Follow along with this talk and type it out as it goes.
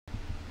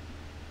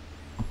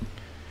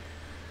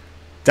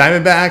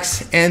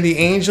Diamondbacks and the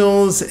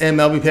Angels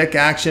MLB pick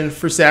action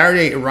for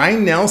Saturday.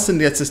 Ryan Nelson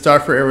gets a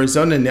start for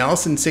Arizona.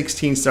 Nelson,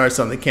 16 starts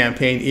on the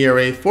campaign,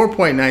 ERA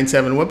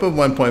 4.97, whip of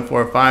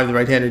 1.45. The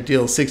right-hander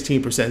deals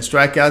 16%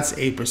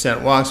 strikeouts,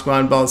 8% walks.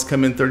 Ground balls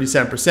come in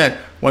 37%,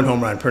 1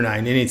 home run per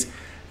 9 innings.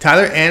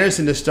 Tyler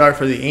Anderson to start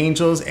for the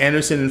Angels.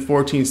 Anderson in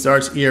 14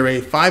 starts,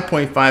 ERA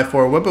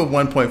 5.54, whip of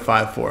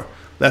 1.54.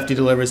 Lefty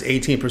delivers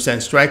 18%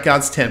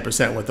 strikeouts,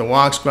 10% with the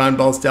walks. Ground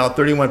balls dealt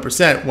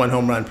 31%, 1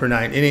 home run per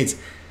 9 innings.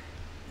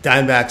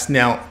 Diamondbacks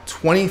now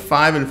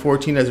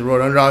 25-14 as a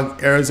road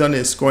underdog. Arizona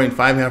is scoring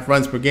 5.5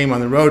 runs per game on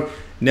the road.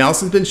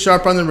 Nelson's been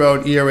sharp on the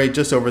road, ERA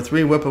just over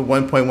 3, whip of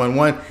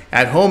 1.11.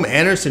 At home,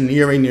 Anderson,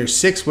 ERA near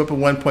 6, whip of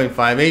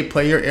 1.58.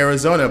 Play your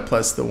Arizona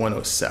plus the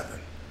 107.